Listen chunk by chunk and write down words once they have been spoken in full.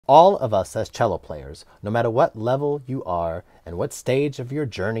All of us as cello players, no matter what level you are and what stage of your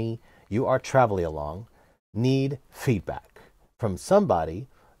journey you are traveling along, need feedback from somebody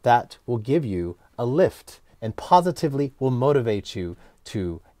that will give you a lift and positively will motivate you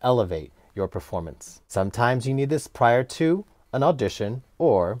to elevate your performance. Sometimes you need this prior to an audition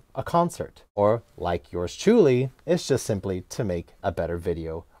or a concert, or like yours truly, it's just simply to make a better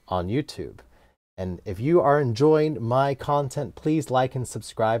video on YouTube. And if you are enjoying my content, please like and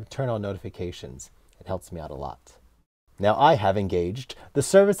subscribe, turn on notifications. It helps me out a lot. Now, I have engaged the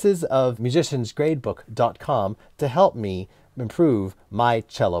services of musiciansgradebook.com to help me improve my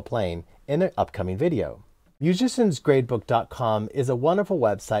cello playing in an upcoming video. Musiciansgradebook.com is a wonderful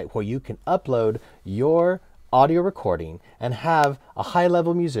website where you can upload your audio recording and have a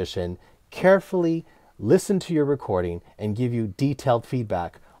high-level musician carefully listen to your recording and give you detailed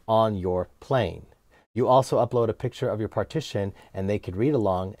feedback on your playing. You also upload a picture of your partition and they could read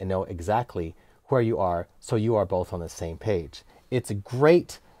along and know exactly where you are, so you are both on the same page. It's a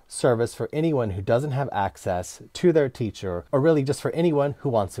great service for anyone who doesn't have access to their teacher, or really just for anyone who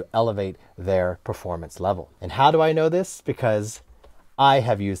wants to elevate their performance level. And how do I know this? Because I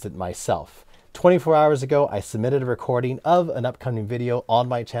have used it myself. 24 hours ago, I submitted a recording of an upcoming video on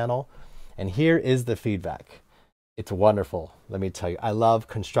my channel, and here is the feedback. It's wonderful, let me tell you. I love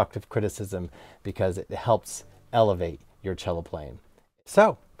constructive criticism because it helps elevate your cello playing.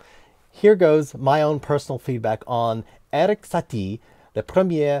 So, here goes my own personal feedback on Eric Satie, the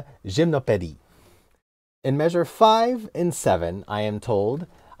Première Gymnopédie. In measure 5 and 7, I am told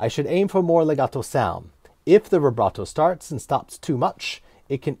I should aim for more legato sound. If the vibrato starts and stops too much,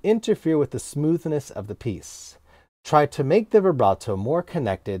 it can interfere with the smoothness of the piece. Try to make the vibrato more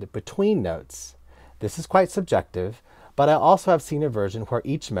connected between notes. This is quite subjective, but I also have seen a version where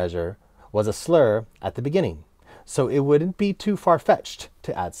each measure was a slur at the beginning. So it wouldn't be too far-fetched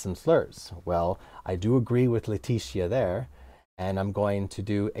to add some slurs. Well, I do agree with Letitia there, and I'm going to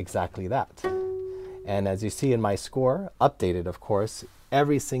do exactly that. And as you see in my score, updated of course,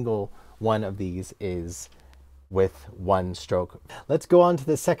 every single one of these is with one stroke. Let's go on to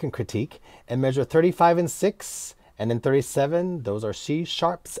the second critique. In measure 35 and 6, and in 37, those are C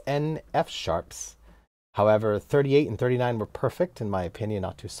sharps and F sharps. However, 38 and 39 were perfect, in my opinion,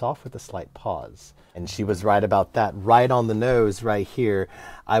 not too soft, with a slight pause. And she was right about that. Right on the nose right here,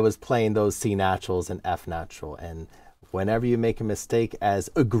 I was playing those C naturals and F natural. And whenever you make a mistake as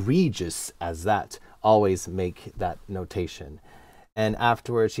egregious as that, always make that notation. And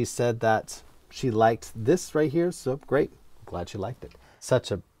afterwards, she said that she liked this right here, so great. Glad she liked it.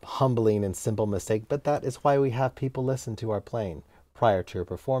 Such a humbling and simple mistake, but that is why we have people listen to our playing prior to your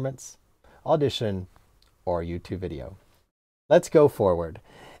performance, audition, or YouTube video. Let's go forward.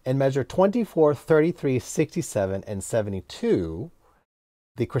 In measure 24, 33, 67, and 72,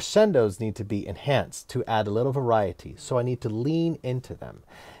 the crescendos need to be enhanced to add a little variety, so I need to lean into them.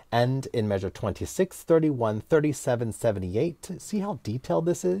 And in measure 26, 31, 37, 78, see how detailed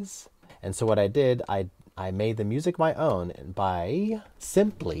this is? And so what I did, I made the music my own by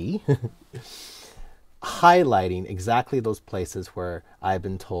simply highlighting exactly those places where I've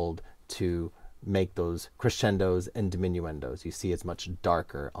been told to make those crescendos and diminuendos. You see it's much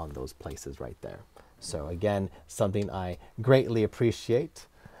darker on those places right there. So again, something I greatly appreciate.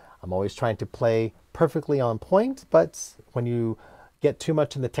 I'm always trying to play perfectly on point, but when you get too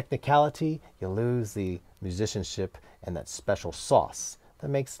much in the technicality, you lose the musicianship and that special sauce that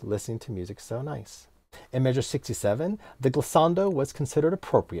makes listening to music so nice. In measure 67, the glissando was considered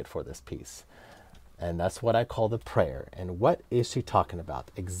appropriate for this piece. And that's what I call the prayer. And what is she talking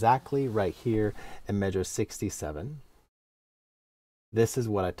about? Exactly right here in measure 67. This is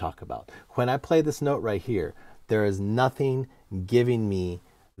what I talk about. When I play this note right here, there is nothing giving me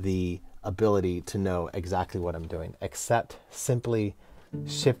the ability to know exactly what I'm doing, except simply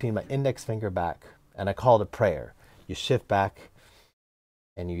shifting my index finger back. And I call it a prayer. You shift back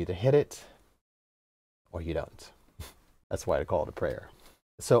and you either hit it or you don't. That's why I call it a prayer.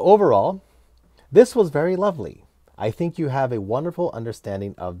 So overall, this was very lovely. I think you have a wonderful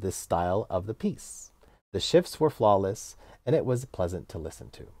understanding of this style of the piece. The shifts were flawless, and it was pleasant to listen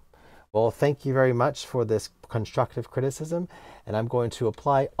to. Well, thank you very much for this constructive criticism, and I'm going to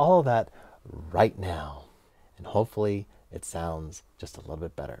apply all of that right now. And hopefully it sounds just a little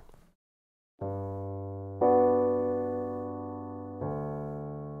bit better.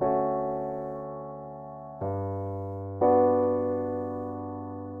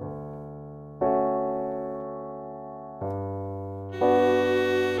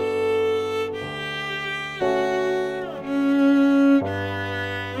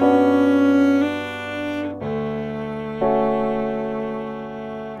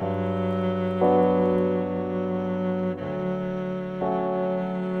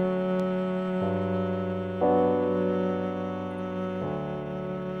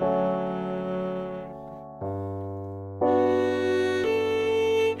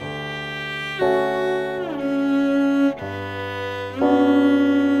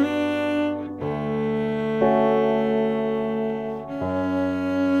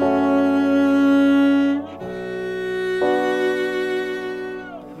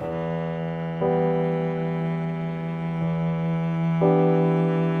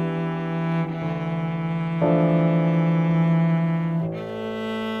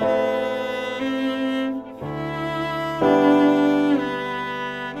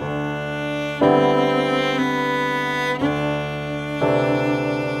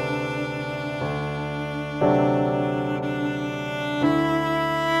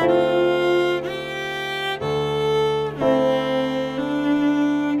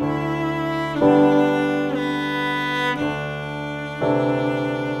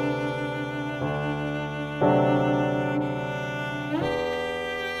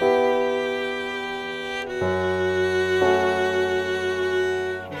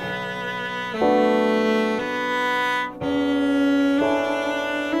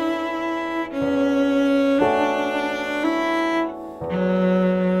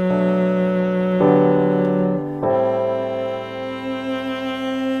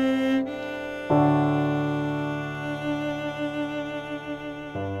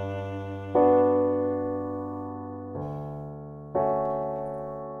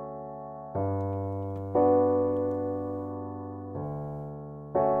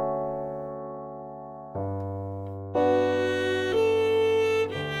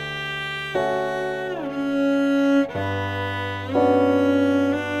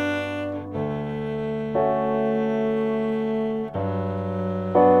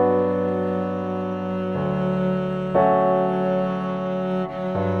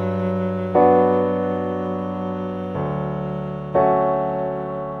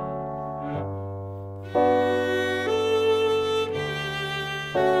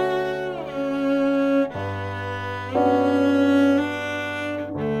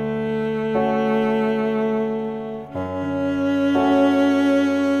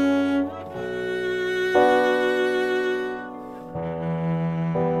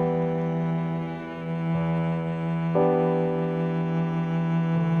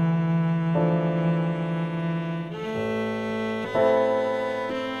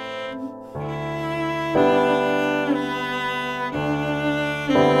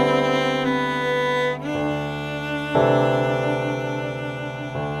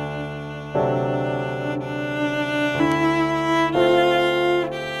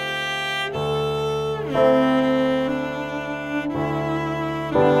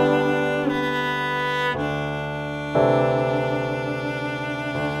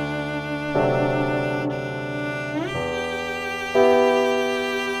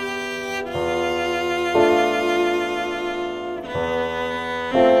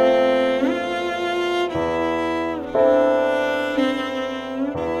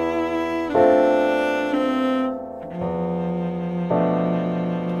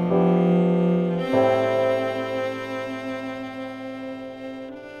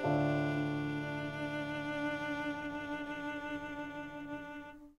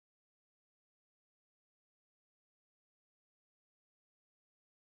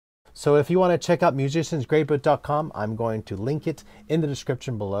 So if you want to check out musiciansgradebook.com, I'm going to link it in the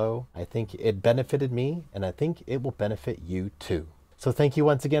description below. I think it benefited me, and I think it will benefit you too. So thank you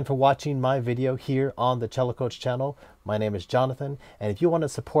once again for watching my video here on the Cello Coach channel. My name is Jonathan, and if you want to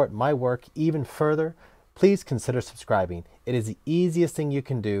support my work even further, please consider subscribing. It is the easiest thing you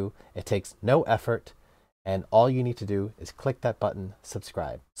can do. It takes no effort, and all you need to do is click that button,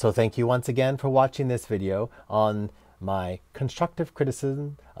 subscribe. So thank you once again for watching this video on my constructive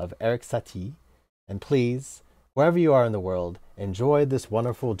criticism of Erik Satie. And please, wherever you are in the world, enjoy this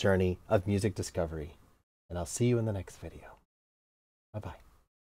wonderful journey of music discovery. And I'll see you in the next video. Bye-bye.